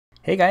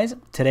Hey guys,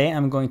 today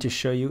I'm going to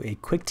show you a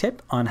quick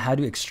tip on how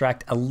to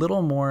extract a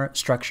little more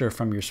structure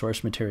from your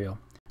source material.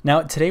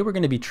 Now today we're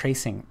going to be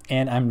tracing,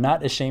 and I'm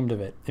not ashamed of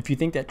it. If you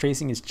think that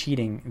tracing is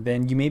cheating,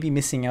 then you may be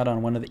missing out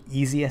on one of the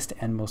easiest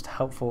and most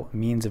helpful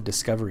means of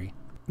discovery.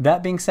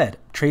 That being said,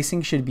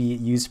 tracing should be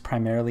used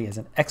primarily as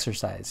an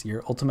exercise.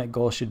 Your ultimate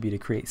goal should be to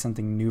create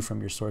something new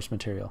from your source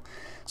material.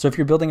 So if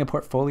you're building a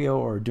portfolio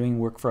or doing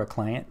work for a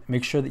client,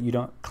 make sure that you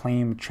don't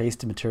claim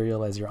traced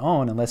material as your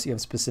own unless you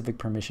have specific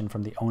permission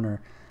from the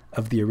owner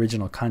of the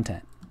original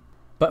content.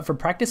 But for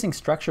practicing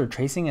structure,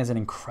 tracing is an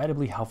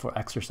incredibly helpful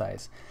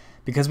exercise.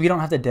 Because we don't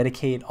have to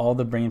dedicate all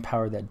the brain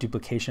power that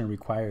duplication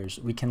requires,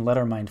 we can let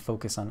our mind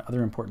focus on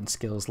other important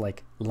skills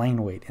like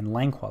line weight and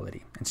line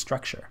quality and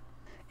structure.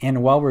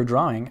 And while we're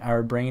drawing,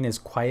 our brain is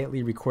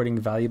quietly recording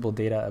valuable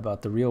data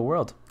about the real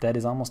world that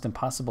is almost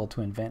impossible to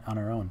invent on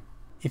our own.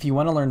 If you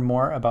want to learn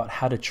more about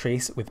how to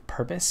trace with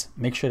purpose,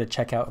 make sure to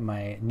check out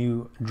my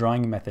new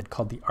drawing method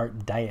called the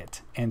Art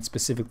Diet, and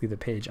specifically the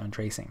page on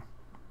tracing.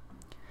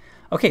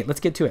 Okay, let's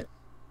get to it.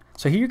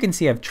 So here you can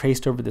see I've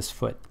traced over this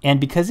foot. And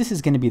because this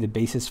is going to be the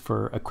basis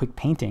for a quick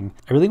painting,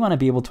 I really want to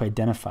be able to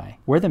identify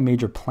where the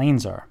major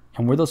planes are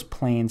and where those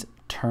planes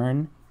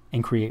turn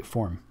and create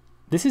form.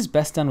 This is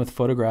best done with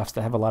photographs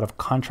that have a lot of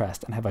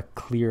contrast and have a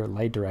clear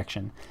light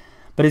direction.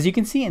 But as you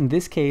can see in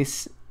this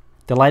case,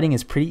 the lighting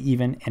is pretty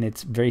even and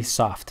it's very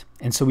soft.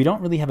 And so we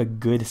don't really have a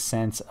good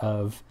sense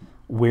of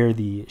where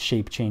the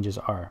shape changes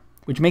are,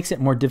 which makes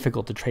it more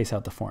difficult to trace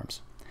out the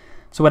forms.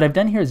 So what I've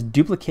done here is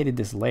duplicated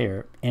this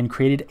layer and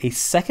created a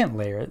second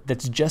layer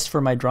that's just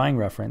for my drawing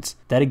reference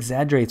that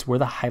exaggerates where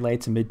the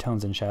highlights,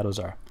 midtones, and shadows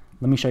are.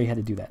 Let me show you how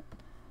to do that.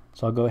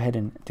 So I'll go ahead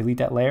and delete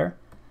that layer.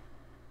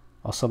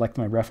 I'll select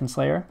my reference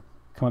layer,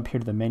 come up here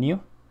to the menu,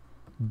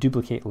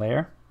 duplicate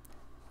layer,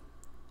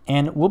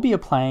 and we'll be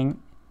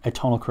applying a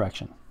tonal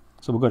correction.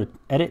 So we'll go to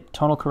Edit,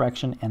 Tonal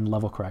Correction, and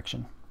Level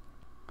Correction.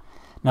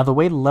 Now the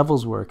way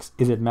levels works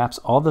is it maps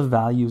all the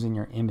values in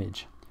your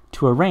image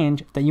to a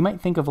range that you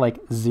might think of like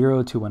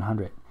 0 to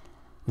 100,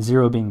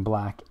 0 being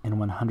black and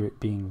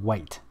 100 being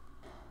white.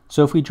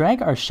 So if we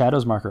drag our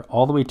shadows marker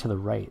all the way to the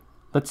right,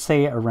 let's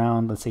say here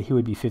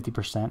would be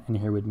 50% and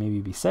here would maybe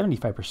be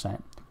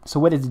 75%. So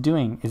what it's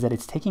doing is that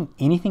it's taking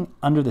anything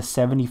under the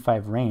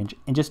 75 range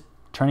and just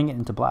turning it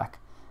into black.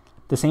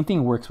 The same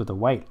thing works with the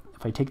white.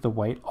 If I take the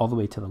white all the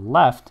way to the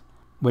left,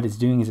 what it's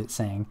doing is it's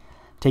saying,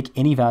 take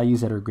any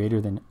values that are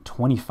greater than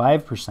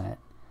 25%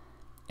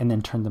 and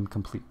then turn them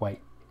complete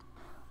white.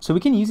 So we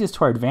can use this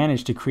to our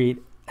advantage to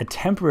create a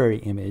temporary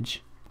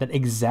image that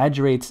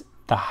exaggerates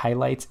the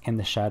highlights and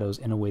the shadows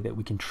in a way that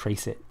we can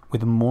trace it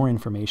with more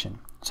information.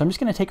 So I'm just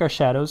going to take our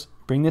shadows,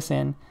 bring this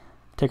in,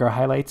 take our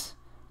highlights,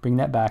 bring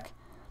that back,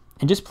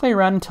 and just play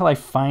around until I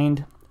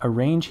find a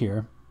range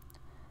here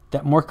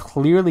that more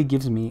clearly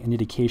gives me an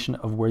indication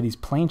of where these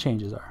plane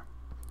changes are.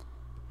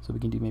 So we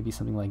can do maybe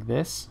something like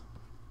this.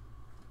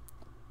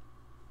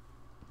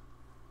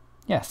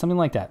 Yeah, something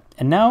like that.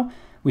 And now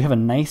we have a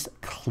nice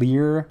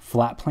clear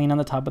flat plane on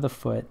the top of the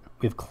foot.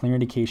 We have clear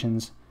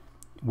indications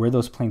where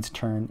those planes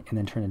turn and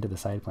then turn into the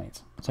side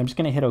planes. So I'm just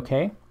going to hit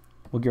OK.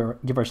 We'll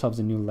give ourselves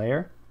a new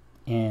layer,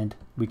 and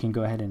we can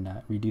go ahead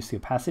and reduce the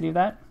opacity of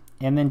that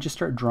and then just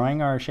start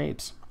drawing our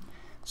shapes.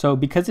 So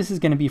because this is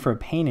going to be for a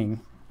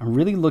painting, I'm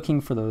really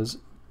looking for those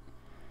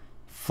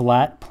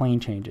flat plane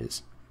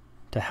changes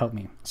to help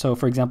me. So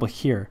for example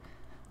here,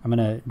 I'm going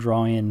to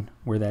draw in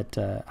where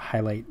that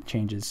highlight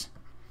changes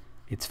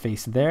its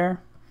face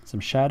there. Some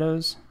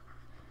shadows,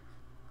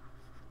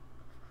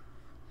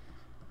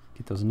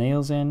 get those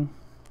nails in.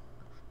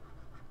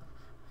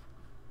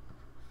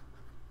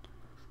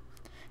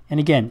 And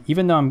again,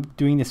 even though I'm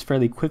doing this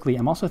fairly quickly,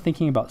 I'm also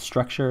thinking about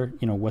structure,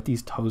 what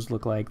these toes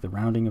look like, the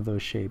rounding of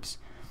those shapes.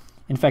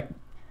 In fact,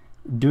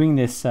 doing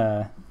this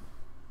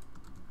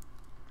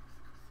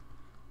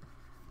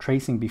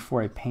tracing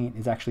before I paint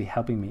is actually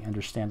helping me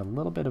understand a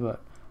little bit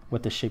about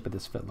what the shape of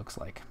this foot looks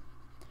like.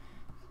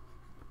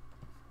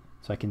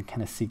 So I can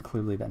kind of see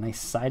clearly that nice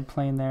side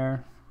plane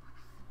there,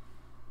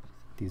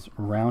 these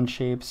round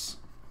shapes,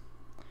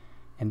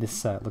 and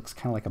this looks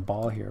kind of like a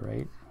ball here,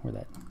 right? Where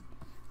that,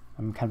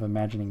 I'm kind of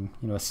imagining,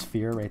 a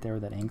sphere right there where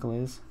that ankle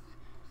is.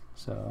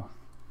 So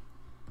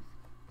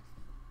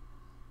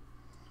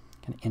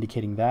kind of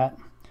indicating that.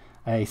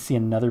 I see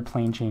another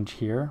plane change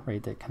here,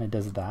 right, that kind of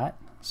does that.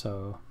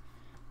 So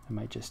I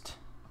might just,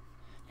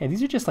 yeah,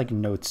 these are just like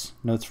notes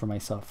for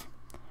myself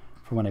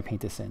for when I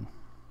paint this in.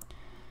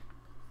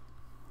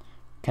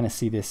 Kind of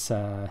see this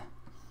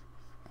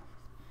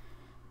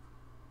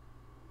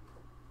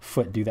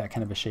foot do that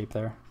kind of a shape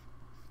there.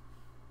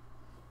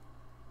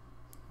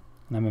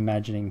 And I'm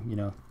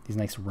imagining, these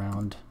nice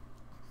round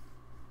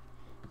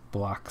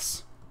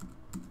blocks.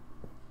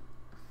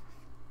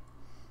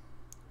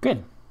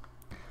 Good.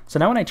 So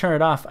now when I turn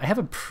it off, I have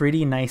a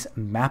pretty nice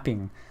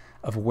mapping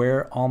of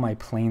where all my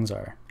planes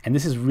are. And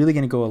this is really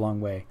going to go a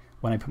long way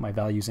when I put my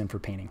values in for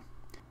painting.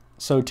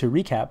 So to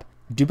recap,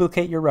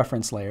 duplicate your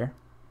reference layer,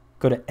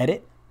 go to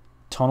Edit,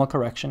 Tonal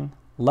Correction,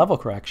 Level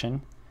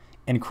Correction,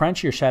 and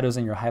crunch your shadows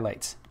and your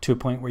highlights to a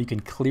point where you can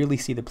clearly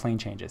see the plane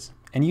changes,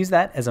 and use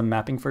that as a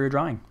mapping for your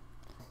drawing.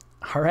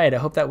 All right, I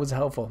hope that was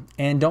helpful.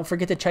 And don't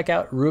forget to check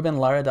out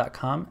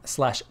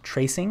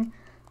rubenlara.com/tracing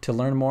to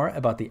learn more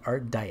about the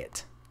art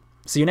diet.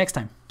 See you next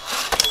time.